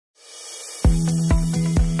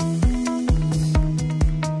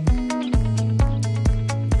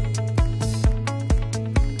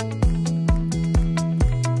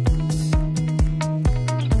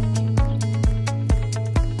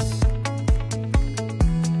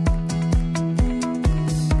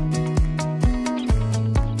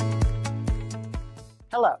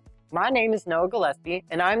My name is Noah Gillespie,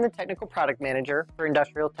 and I'm the Technical Product Manager for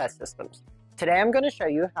Industrial Test Systems. Today I'm going to show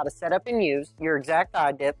you how to set up and use your eXact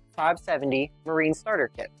iDip 570 Marine Starter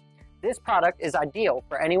Kit. This product is ideal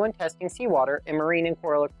for anyone testing seawater in marine and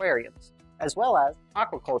coral aquariums, as well as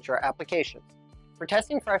aquaculture applications. For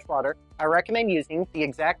testing freshwater, I recommend using the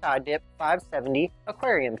eXact iDip 570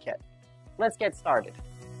 Aquarium Kit. Let's get started.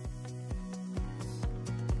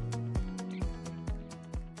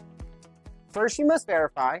 First, you must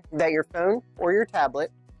verify that your phone or your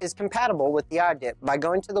tablet is compatible with the iDip by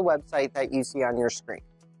going to the website that you see on your screen.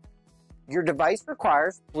 Your device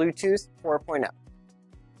requires Bluetooth 4.0.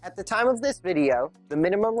 At the time of this video, the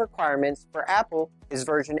minimum requirements for Apple is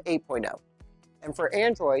version 8.0, and for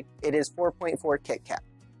Android, it is 4.4 KitKat.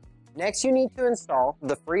 Next, you need to install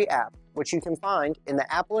the free app, which you can find in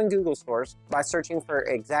the Apple and Google stores by searching for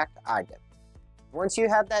eXact iDip. Once you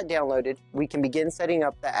have that downloaded, we can begin setting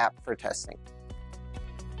up the app for testing.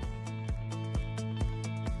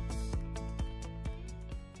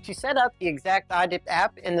 To set up the eXact iDip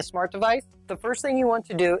app in the smart device, the first thing you want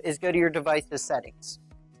to do is go to your device's settings.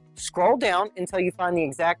 Scroll down until you find the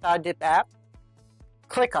eXact iDip app.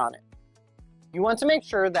 Click on it. You want to make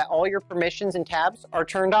sure that all your permissions and tabs are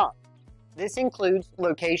turned on. This includes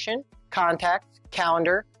location, contacts,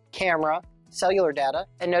 calendar, camera, cellular data,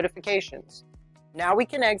 and notifications. Now we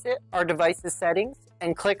can exit our device's settings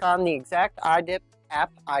and click on the eXact iDip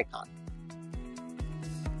app icon.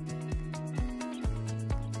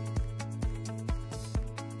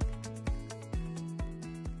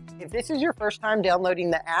 If this is your first time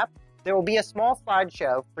downloading the app, there will be a small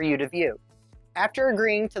slideshow for you to view. After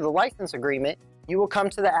agreeing to the license agreement, you will come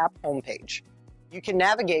to the app homepage. You can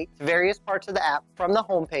navigate to various parts of the app from the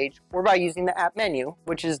homepage or by using the app menu,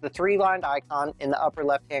 which is the three-lined icon in the upper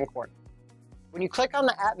left-hand corner. When you click on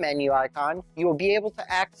the app menu icon, you will be able to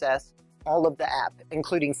access all of the app,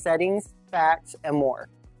 including settings, facts, and more.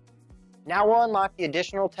 Now we'll unlock the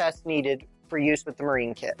additional tests needed for use with the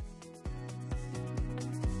Marine Kit.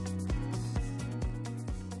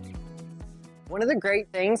 One of the great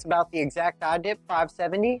things about the eXact iDip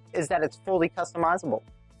 570 is that it's fully customizable.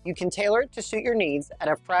 You can tailor it to suit your needs at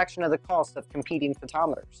a fraction of the cost of competing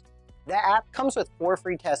photometers. The app comes with 4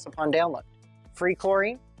 free tests upon download: free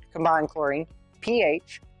chlorine, combined chlorine,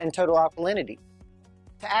 pH, and total alkalinity.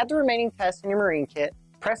 To add the remaining tests in your Marine Kit,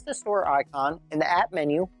 press the store icon in the app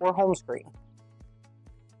menu or home screen.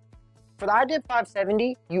 For the iDip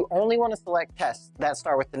 570, you only want to select tests that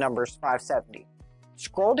start with the numbers 570.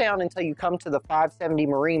 Scroll down until you come to the 570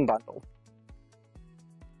 Marine bundle.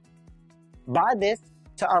 Buy this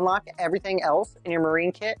to unlock everything else in your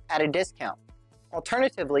Marine Kit at a discount.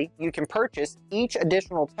 Alternatively, you can purchase each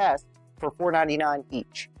additional test for $4.99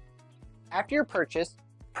 each. After your purchase,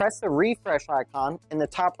 press the refresh icon in the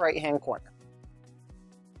top right-hand corner.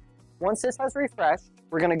 Once this has refreshed,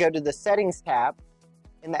 we're going to go to the Settings tab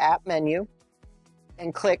in the app menu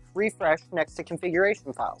and click Refresh next to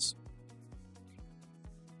Configuration Files.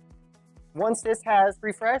 Once this has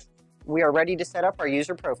refreshed, we are ready to set up our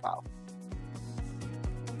user profile.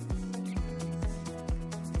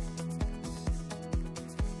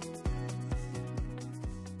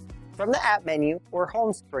 From the app menu or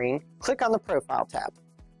home screen, click on the Profile tab.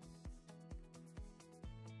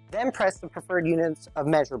 Then press the Preferred Units of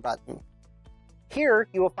Measure button. Here,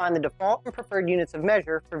 you will find the default and preferred units of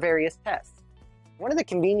measure for various tests. One of the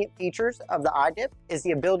convenient features of the iDip is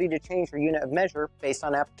the ability to change your unit of measure based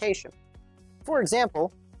on application. For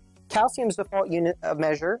example, calcium's default unit of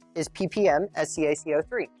measure is ppm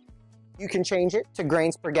SCaCO3. You can change it to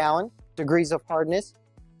grains per gallon, degrees of hardness,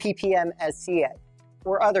 ppm SCA,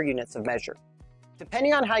 or other units of measure.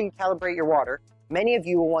 Depending on how you calibrate your water, many of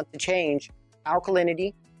you will want to change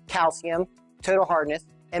alkalinity, calcium, total hardness,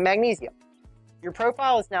 and magnesium. Your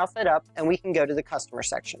profile is now set up and we can go to the customer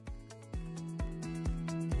section.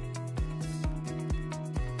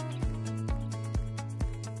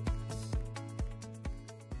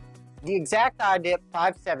 The eXact iDip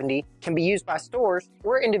 570 can be used by stores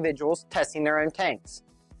or individuals testing their own tanks.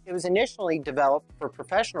 It was initially developed for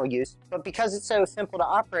professional use, but because it's so simple to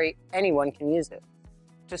operate, anyone can use it.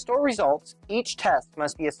 To store results, each test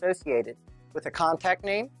must be associated with a contact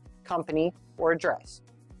name, company, or address.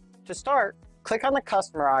 To start, click on the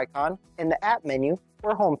customer icon in the app menu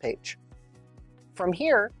or homepage. From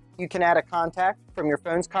here, you can add a contact from your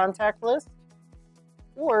phone's contact list,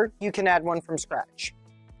 or you can add one from scratch.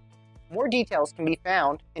 More details can be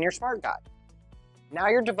found in your Smart Guide. Now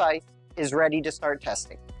your device is ready to start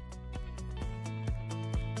testing.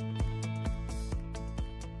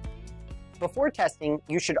 Before testing,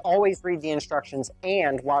 you should always read the instructions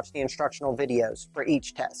and watch the instructional videos for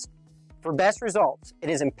each test. For best results,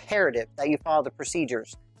 it is imperative that you follow the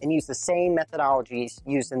procedures and use the same methodologies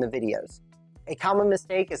used in the videos. A common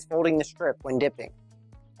mistake is folding the strip when dipping.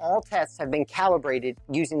 All tests have been calibrated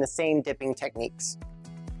using the same dipping techniques.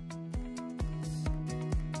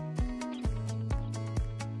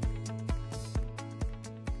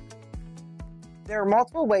 There are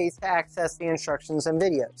multiple ways to access the instructions and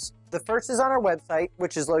videos. The first is on our website,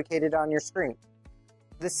 which is located on your screen.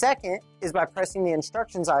 The second is by pressing the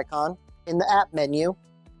instructions icon in the app menu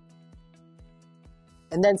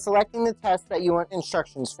and then selecting the test that you want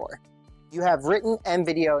instructions for. You have written and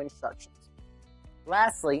video instructions.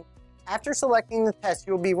 Lastly, after selecting the test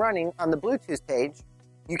you will be running on the Bluetooth page,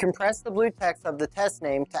 you can press the blue text of the test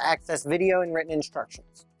name to access video and written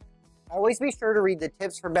instructions. Always be sure to read the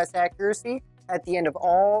tips for best accuracy at the end of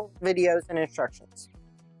all videos and instructions.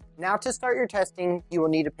 Now to start your testing, you will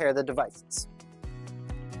need to pair the devices.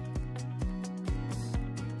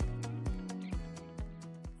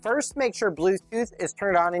 First, make sure Bluetooth is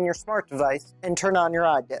turned on in your smart device and turn on your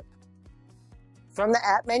iDip. From the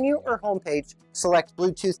app menu or homepage, select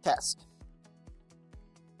Bluetooth test.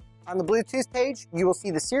 On the Bluetooth page, you will see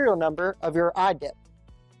the serial number of your iDip.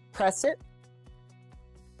 Press it.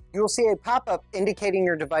 You will see a pop-up indicating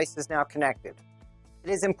your device is now connected. It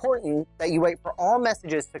is important that you wait for all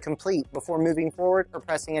messages to complete before moving forward or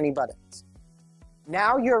pressing any buttons.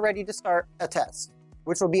 Now you are ready to start a test,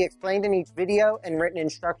 which will be explained in each video and written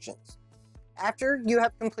instructions. After you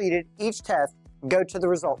have completed each test, go to the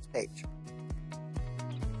results page.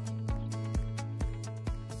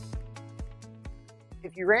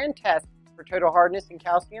 If you ran tests for total hardness and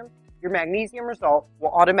calcium, your magnesium result will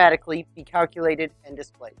automatically be calculated and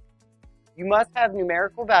displayed. You must have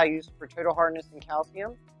numerical values for total hardness and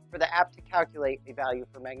calcium for the app to calculate a value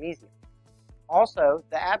for magnesium. Also,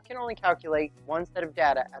 the app can only calculate one set of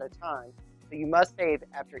data at a time, so you must save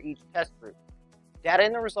after each test group. Data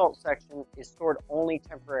in the results section is stored only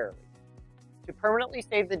temporarily. To permanently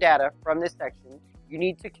save the data from this section, you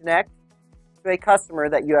need to connect to a customer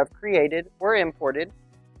that you have created or imported,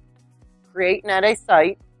 create and add a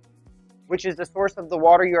site, which is the source of the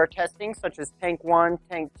water you are testing, such as tank 1,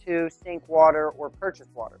 tank 2, sink water, or purchase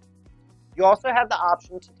water. You also have the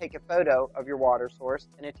option to take a photo of your water source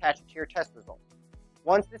and attach it to your test results.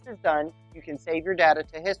 Once this is done, you can save your data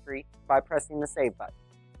to history by pressing the Save button.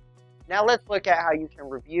 Now let's look at how you can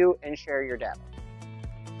review and share your data.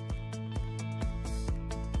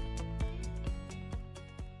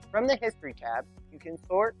 From the History tab, you can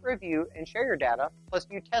sort, review, and share your data, plus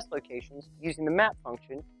view test locations using the map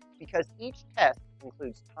function, because each test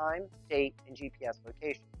includes time, date, and GPS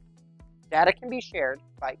location. Data can be shared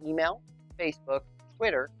by email, Facebook,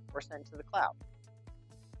 Twitter, or sent to the cloud.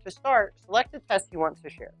 To start, select the test you want to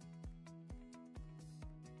share.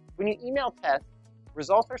 When you email tests,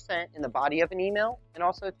 results are sent in the body of an email and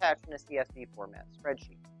also attached in a CSV format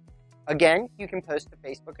spreadsheet. Again, you can post to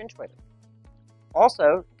Facebook and Twitter.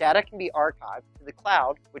 Also, data can be archived to the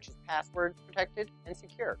cloud, which is password protected and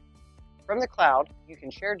secure. From the cloud, you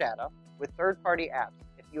can share data with third-party apps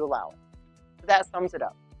if you allow it. So that sums it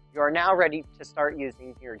up. You are now ready to start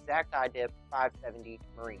using your eXact iDip 570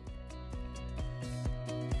 Marine.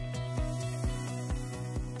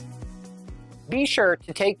 Be sure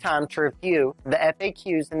to take time to review the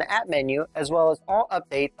FAQs in the app menu, as well as all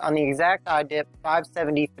updates on the eXact iDip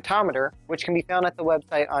 570 photometer, which can be found at the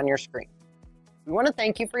website on your screen. We want to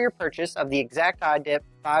thank you for your purchase of the eXact iDip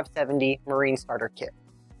 570 Marine Starter Kit.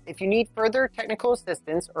 If you need further technical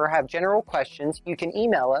assistance or have general questions, you can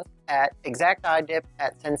email us at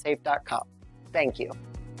exactidip@sensafe.com. Thank you.